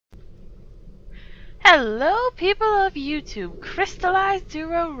Hello, people of YouTube. Crystallized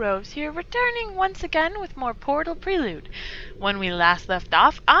Zero Rose here, returning once again with more Portal Prelude. When we last left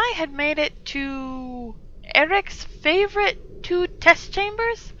off, I had made it to Eric's favorite 2 test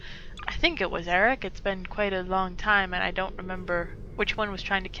chambers. I think it was Eric. It's been quite a long time and I don't remember which one was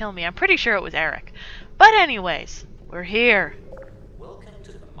trying to kill me. I'm pretty sure it was Eric. But anyways, we're here. Welcome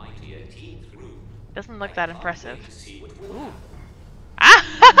to the mighty 18th room. Doesn't look that impressive. Ooh.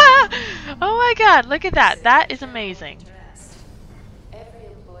 Ah! Oh my god, look at that. That is amazing. Every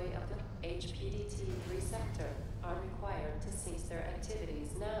employee of the HPDT sector are required to cease their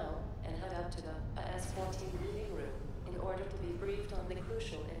activities now and head up to the S14 meeting room in order to be briefed on the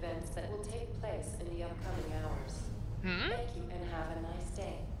crucial events that will take place in the upcoming hours. Thank you and have a nice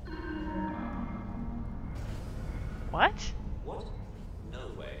day. What? What? No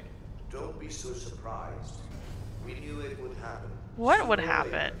way. Don't be so surprised. We knew it would happen. What would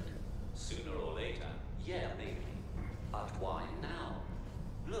happen? Sooner or later. Yeah, maybe. But why now?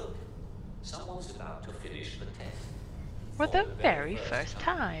 Look, someone's about to finish the test. For the very first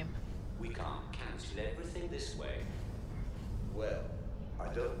time. We can't cancel everything this way. Well,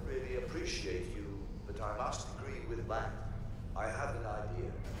 I don't really appreciate you, but I must agree with that. I have an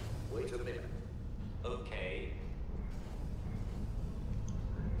idea. Wait a minute. Okay.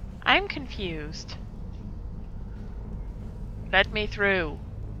 I'm confused. Let me through.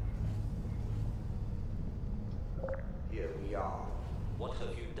 Here we are. What have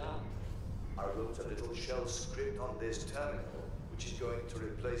you done? I wrote a little shell script on this terminal, which is going to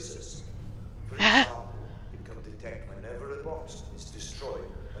replace us. For example, it can detect whenever a box is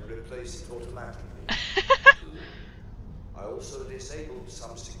destroyed and replace it automatically. I also disabled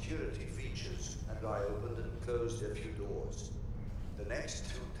some security features, and I opened and closed a few doors. The next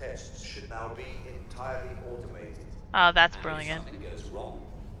 2 tests should now be entirely automated. Oh, that's And brilliant. if something goes wrong,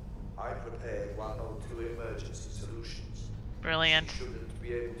 I prepared 1 or 2 emergency solutions. Brilliant. She shouldn't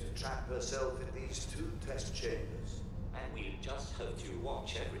be able to trap herself in these 2 test chambers. and we'll just have to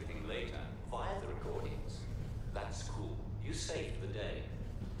watch everything later via the recordings. That's cool. You saved the day.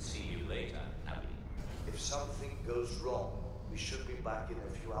 See you later, Abby. If something goes wrong, we should be back in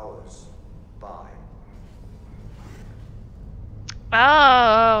a few hours. Bye.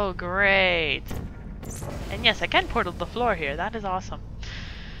 Oh, great. And yes, I can portal the floor here. That is awesome.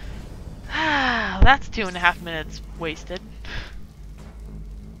 That's 2.5 minutes wasted.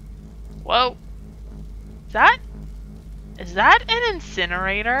 Whoa. Is that an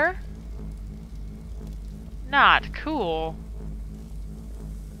incinerator? Not cool.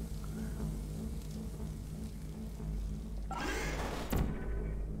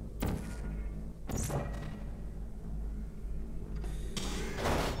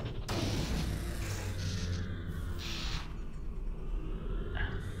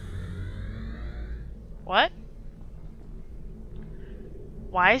 What?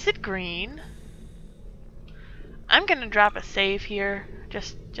 Why is it green? I'm gonna drop a save here,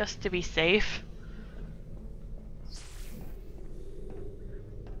 just to be safe.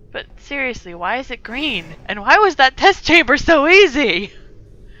 But seriously, why is it green? And why was that test chamber so easy?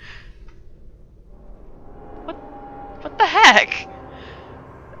 What the heck?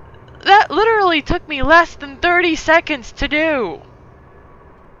 That literally took me less than 30 seconds to do.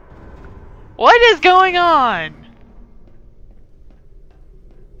 What is going on?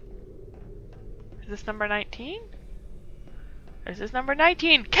 Is this number 19? Or is this number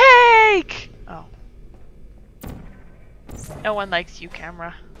 19? Cake! Oh. No one likes you,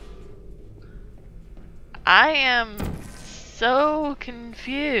 camera. I am so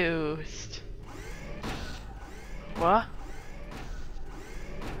confused. What?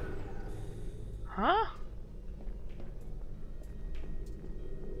 Huh?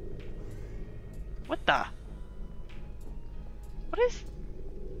 What the? What is...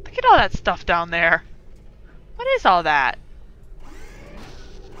 Look at all that stuff down there. What is all that?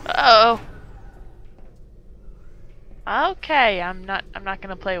 Uh-oh. Okay, I'm not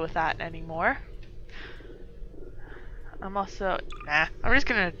gonna play with that anymore. I'm also... Nah, I'm just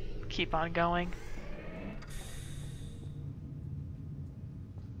gonna keep on going.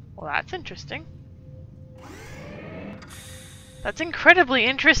 Well, that's interesting. That's incredibly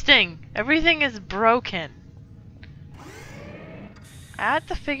interesting. Everything is broken. I had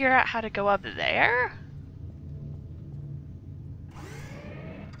to figure out how to go up there?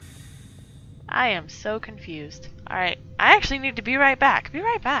 I am so confused. Alright, I actually need to be right back. Be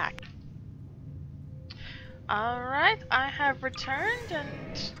right back. Alright, I have returned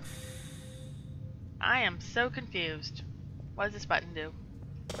and I am so confused. What does this button do?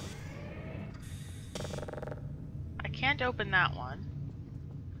 I can't open that one.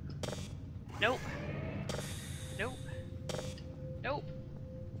 Nope.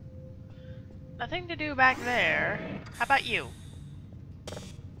 Nothing to do back there. How about you?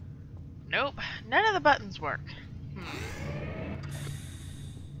 Nope. None of the buttons work.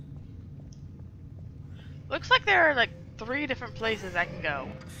 Looks like there are like 3 different places I can go.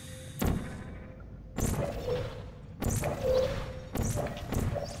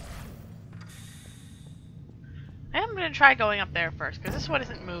 I am going to try going up there first, because this one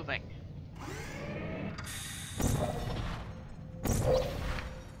isn't moving.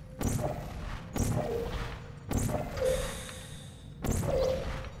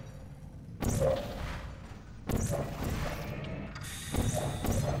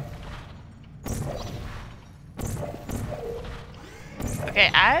 Okay,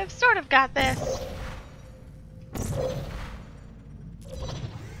 I've sort of got this.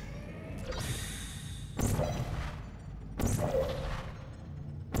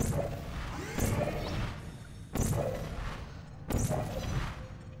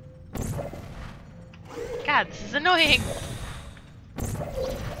 God, this is annoying.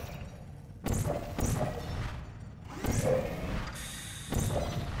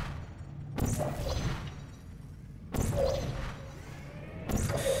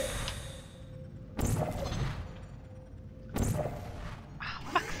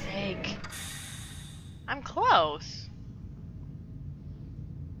 I'm close.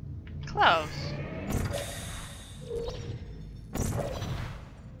 Close.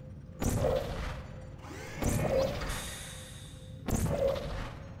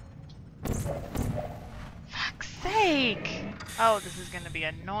 Fuck's sake! Oh, this is gonna be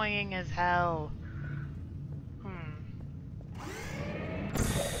annoying as hell.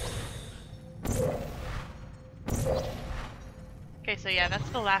 Okay, so yeah, that's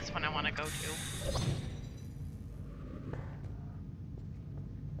the last one I want to go to.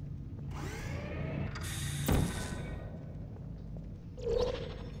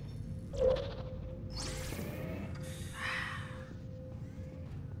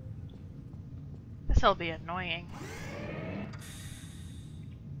 This'll be annoying.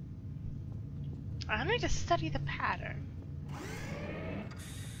 I need to study the pattern.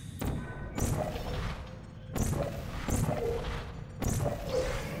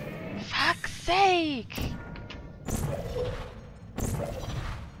 Fuck's sake!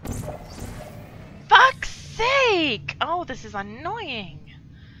 Fuck's sake! Oh, this is annoying.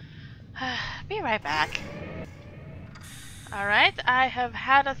 Be right back. Alright, I have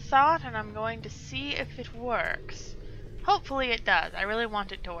had a thought and I'm going to see if it works. Hopefully it does. I really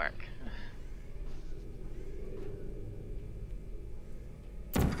want it to work.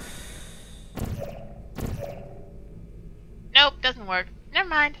 Nope, doesn't work. Never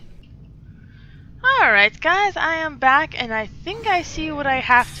mind. Alright guys, I am back and I think I see what I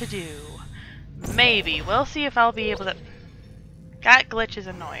have to do. Maybe. We'll see if I'll be able to... That glitch is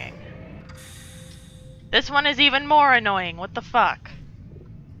annoying. This one is even more annoying. What the fuck?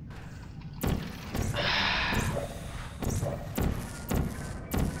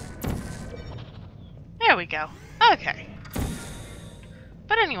 There we go. Okay.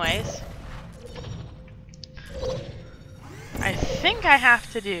 But anyways, I think I have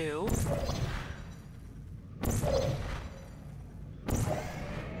to do...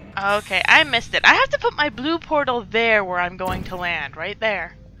 Okay, I missed it. I have to put my blue portal there where I'm going to land. Right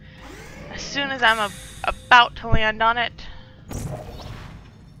there. As soon as I'm about to land on it.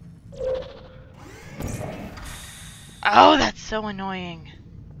 Oh, that's so annoying.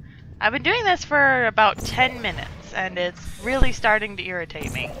 I've been doing this for about 10 minutes, and it's really starting to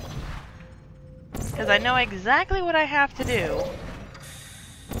irritate me. Because I know exactly what I have to do.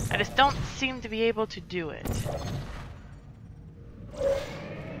 I just don't seem to be able to do it.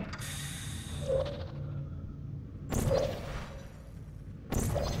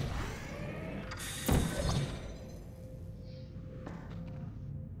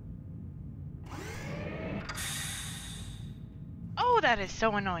 Oh, that is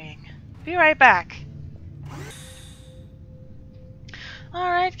so annoying. Be right back.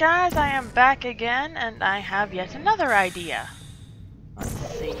 Alright guys, I am back again and I have yet another idea. Let's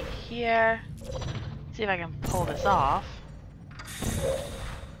see here. See if I can pull this off.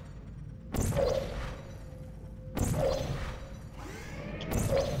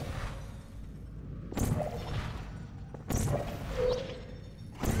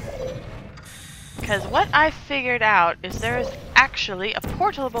 Because what I figured out is there is actually a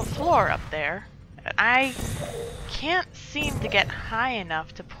portable floor up there, and I can't seem to get high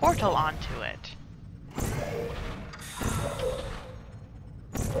enough to portal onto it.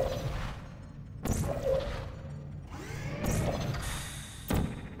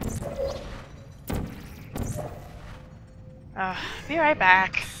 Be right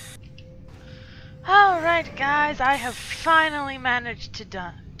back. Alright guys, I have finally managed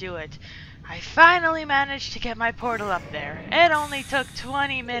to do it. I finally managed to get my portal up there. It only took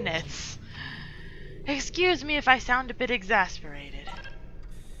 20 minutes. Excuse me if I sound a bit exasperated.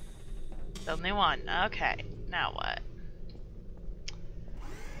 It's only one. Okay, now what?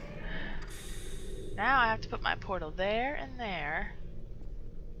 Now I have to put my portal there and there.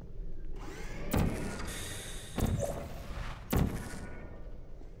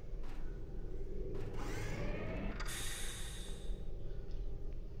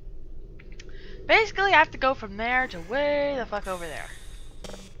 Basically, I have to go from there to way the fuck over there.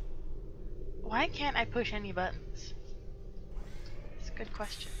 Why can't I push any buttons? It's a good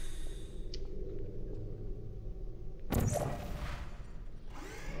question.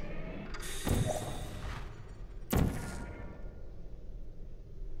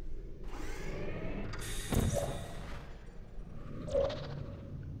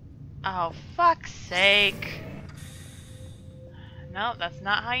 Oh, fuck's sake. No, that's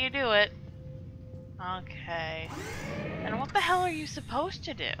not how you do it. Okay. And what the hell are you supposed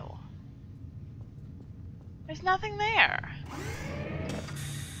to do? There's nothing there.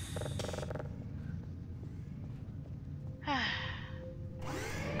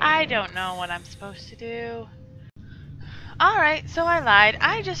 I don't know what I'm supposed to do. Alright, so I lied.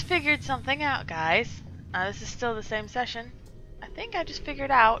 I just figured something out, guys. This is still the same session. I think I just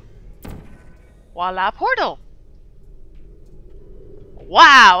figured out. Voila, portal!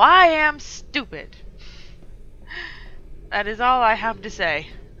 Wow, I am stupid. That is all I have to say.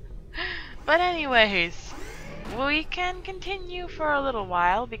 But anyways, we can continue for a little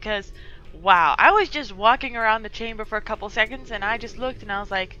while because, wow, I was just walking around the chamber for a couple seconds and I just looked and I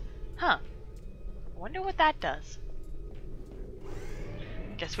was like, huh, I wonder what that does.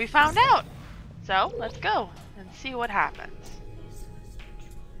 Guess we found out. So, let's go and see what happens.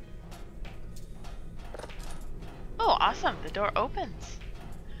 Oh, awesome, the door opens.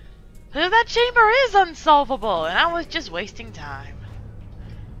 So that chamber is unsolvable, and I was just wasting time.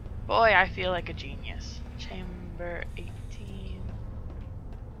 Boy, I feel like a genius. Chamber 18.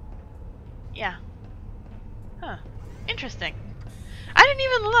 Yeah. Huh. Interesting. I didn't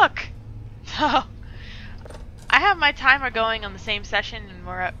even look! So, I have my timer going on the same session, and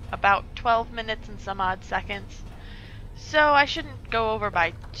we're at about 12 minutes and some odd seconds. So I shouldn't go over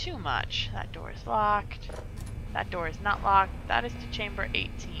by too much. That door is locked. That door is not locked. That is to chamber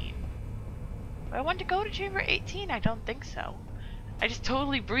 18. Do I want to go to chamber 18? I don't think so. I just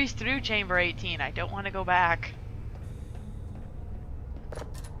totally breezed through chamber 18. I don't want to go back.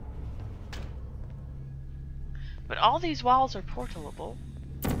 But all these walls are portalable.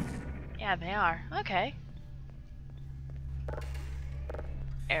 Yeah, they are. Okay.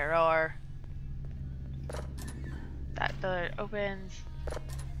 Error. That door opens.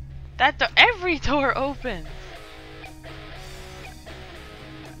 That door. Every door opens.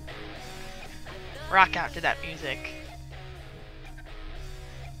 Rock out to that music.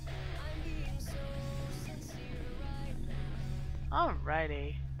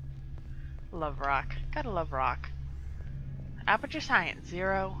 Alrighty. Love rock. Gotta love rock. Aperture science.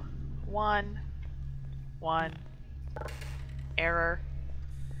 0, 1, 1. Error.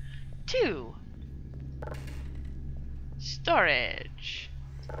 2. Storage.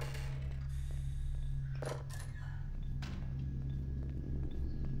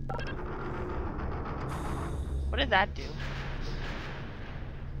 What did that do?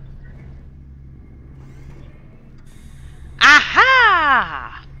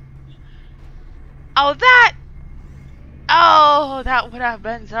 Aha! Oh, that! Oh, that would have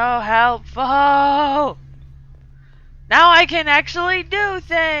been so helpful! Now I can actually do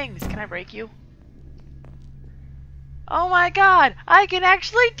things! Can I break you? Oh my god! I can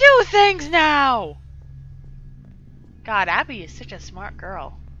actually do things now! God, Abby is such a smart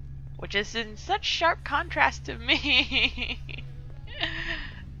girl. Which is in such sharp contrast to me.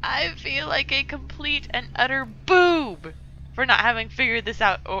 I feel like a complete and utter boob for not having figured this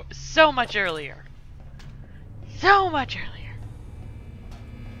out so much earlier. So much earlier.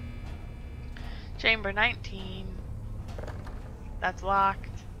 Chamber 19. That's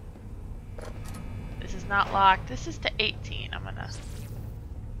locked. This is not locked. This is to 18. I'm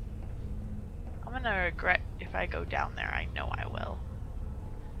gonna regret if I go down there. I know I will.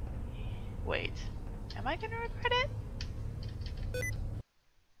 Wait. Am I gonna regret it?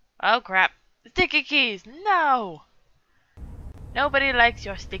 Oh crap. Sticky keys! No! Nobody likes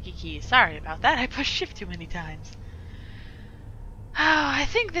your sticky keys. Sorry about that. I pushed shift too many times. Oh, I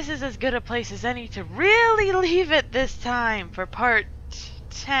think this is as good a place as any to really leave it this time for part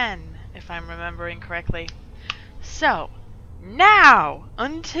 10, if I'm remembering correctly. So, Now,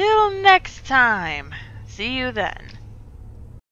 until next time. See you then.